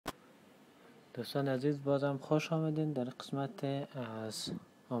دوستان عزیز، بازم خوش آمدین در قسمت از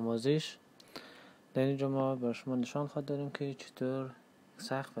آموزش. در اینجا ما بر شما نشان خواهد داریم که چطور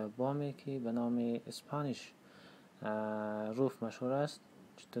سقف و بامی که به نام اسپانیش روف مشهور است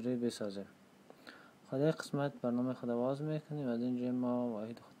چطوری بسازیم. خدا قسمت برنامه خود آغاز میکنیم. از اینجا ما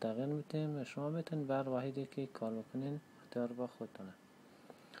واحد خود تغییر میتیم و شما میتونید بر واحدی که کار میکنین اختیار با خودتونه.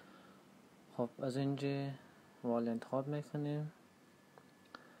 خب از اینجا وال انتخاب میکنیم،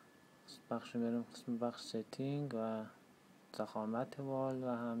 بخش میریم قسم بخش سیتینگ و ضخامت وال و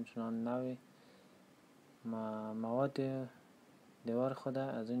همچنان نوع مواد دیوار خود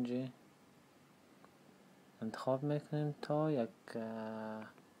از اینجا انتخاب میکنیم تا یک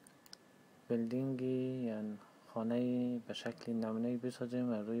بیلدینگی یا خانه به شکل نمونه بسازیم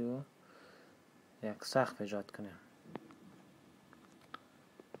و روی او یک سقف ایجاد کنیم.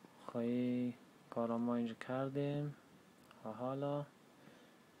 خواهی کارا ما اینجا کردیم و حالا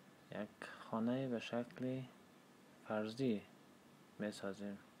یک خانه به شکل فرضی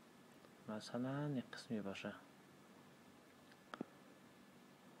میسازیم. مثلا یک قسمی باشه.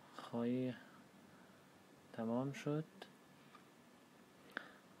 خواهی تمام شد.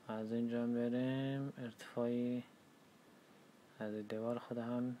 از اینجا بریم ارتفاعی از دیوار خود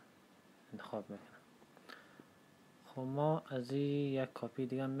هم انتخاب میکنم. خب ما از این یک کاپی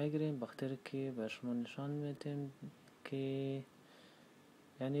دیگه میگیریم بخاطر که به شما نشان میدیم که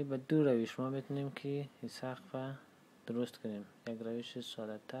یعنی به دو روش ما میتونیم که این سقف درست کنیم. یک روش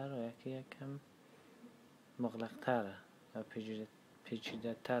ساده تر و یکی یکم مغلق تر و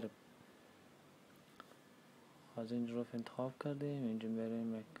پیچیده تر. از این روف انتخاب کردیم. اینجا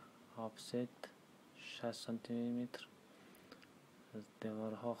بریم یک آفست 60 سانتی متر از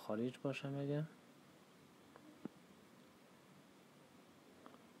دیوارها خارج باشه میگم.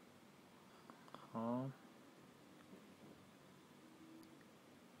 خب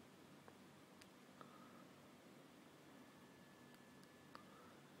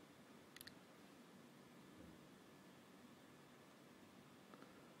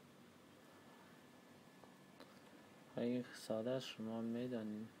این ساده شما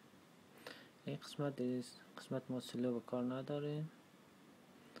میدانید. این قسمت ما سلو به کار نداریم.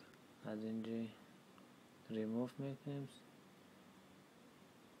 از اینجا ریموف میکنیم.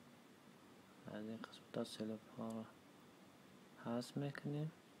 از این قسمت ها سلو ها حذف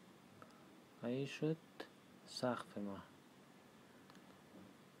میکنیم و این شد سقف ما.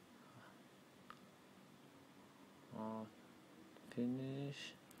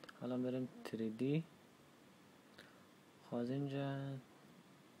 فینیش. حالا بریم 3D. از اینجا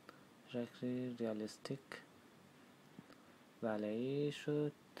شکل ریالیستیک. بله این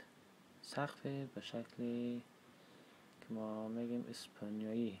شد سقف به شکلی که ما میگیم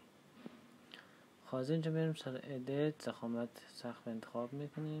اسپانیایی. از اینجا میریم سر ادیت، ضخامت سقف انتخاب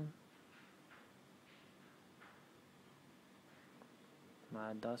میکنیم.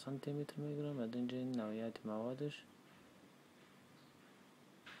 ما 10 سانتی متر میگیرم. از اینجا نوعیت موادش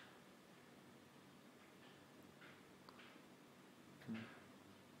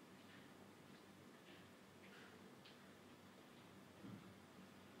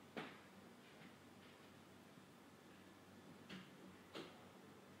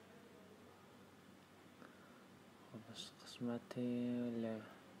قسمت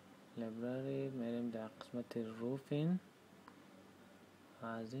لایبرری میریم در قسمت روفین.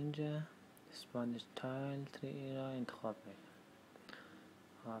 از اینجا اسپانیش تایل 3 را انتخاب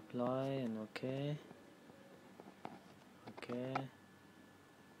میکنم. اپلای and اوکی.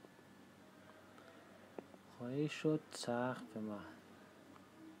 خواهی شد سقف ما.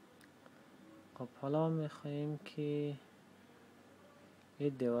 خب حالا میخواییم که این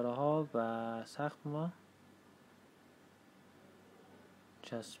دیوارها به سقف ما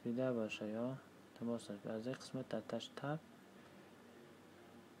چسبیده باشه یا تماس داشته. از این قسمت اتش تب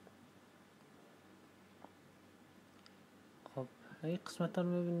خب این قسمت ها رو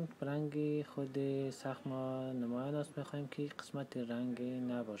میبینید رنگ خود سقف ما نمایان است. میخوایم که قسمت رنگی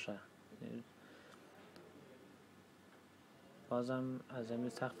نباشه. بازم از این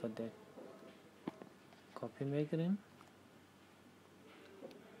سقف ده کپی میگیریم.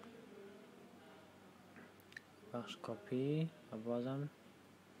 بخش کپی و بازم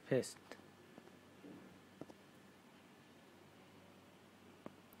پست.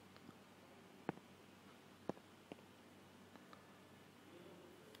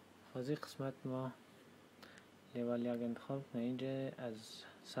 از این قسمت ما لیول یک انتخاب کنیم. اینجا از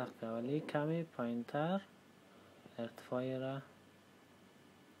سقف اولی کمی پایین تر ارتفاعی را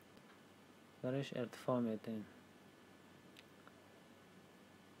برش ارتفاع میدیم.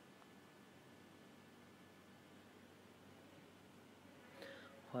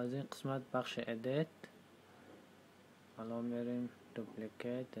 از این قسمت بخش ادیت. حالا میریم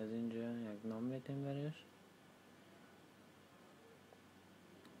دوپلیکیت، از اینجا یک نام میدیم برش،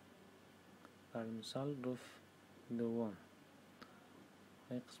 بر مثال روف دوم.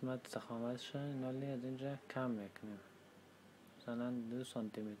 این قسمت ضخامتش ولی از اینجا کم میکنیم، مثلا 2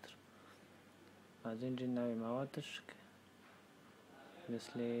 سانتی متر. از اینجا نوع موادش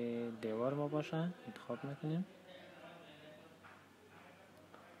مثل دیوار ما باشه انتخاب میکنیم.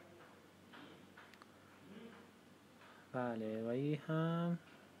 بله، و این هم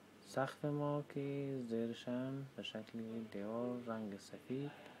سقف ما که زیرش هم به شکل دیوار رنگ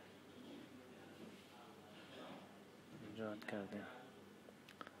سفید ایجاد کردیم.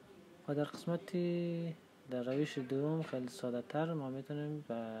 و در قسمتی در روش دوم خیلی ساده تر ما میتونیم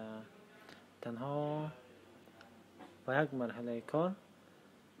تنها با یک مرحله کار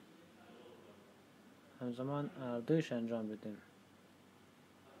همزمان هر دویش انجام بدیم.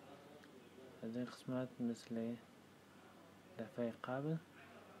 از این قسمت مثل دفعه قبل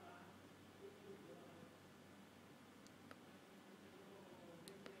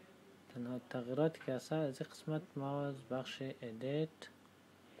تنها تغییراتی که هست از این قسمت ما از بخش ادیت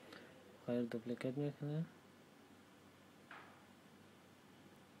غیر دوپلیکیت میکنیم.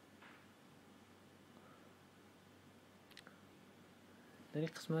 در این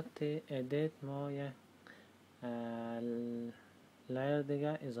قسمت ادیت ما یک لایر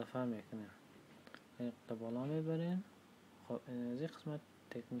دیگه اضافه میکنیم، یک بالا میبریم. خب از این قسمت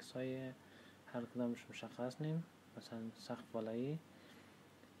تکنیکس های هر کدامش مشخص نیم، مثلا سقف بالایی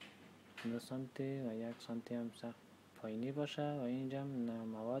 2 سانتی و 1 سانتی هم سقف پایینی باشه و اینجا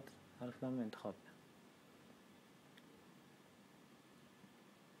مواد هر کدام انتخاب.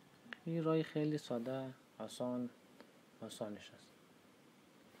 این راه خیلی ساده آسانش است.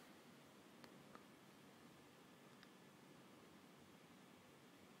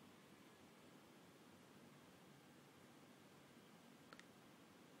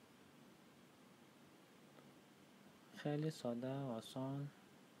 خیلی ساده و آسان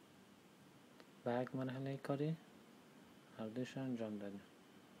به یک مرحله کاری هر دوش انجام دادیم.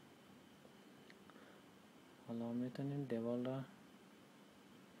 حالا میتونیم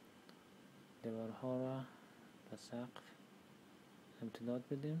دیوارها را به سقف امتداد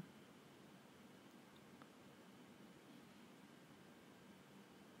بدیم.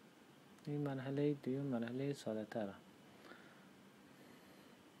 این مرحله دوم مرحله ساده تره.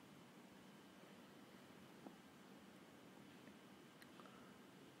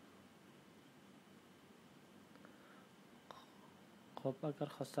 خب اگر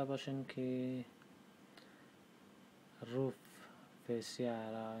خواسته باشین که روف فیسیه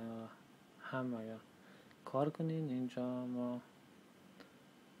را هم اگر کار کنین، اینجا ما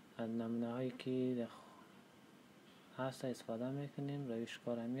از نمونه هایی که هست استفاده میکنیم. روش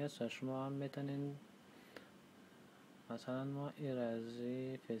کار همی است و شما هم میتونین مثلا ما این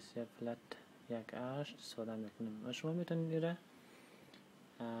رازی فیسیه فلت 1.8 استفاده میکنیم و شما میتونین این را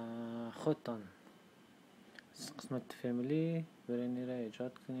خودتان قسمت فامیلی برین این را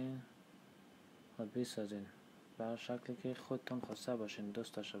ایجاد کنین و بسازین بر شکلی که خودتان خواسته باشین،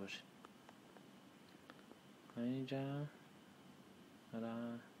 دوست داشته باشین. اینجا را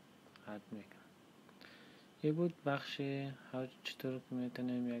قطع میکنم. این بود بخش چطور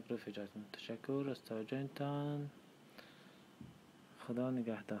میتونیم یک روف ایجاد کنیم. تشکر از توجهتان. خدا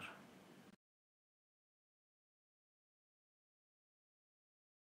نگهدار.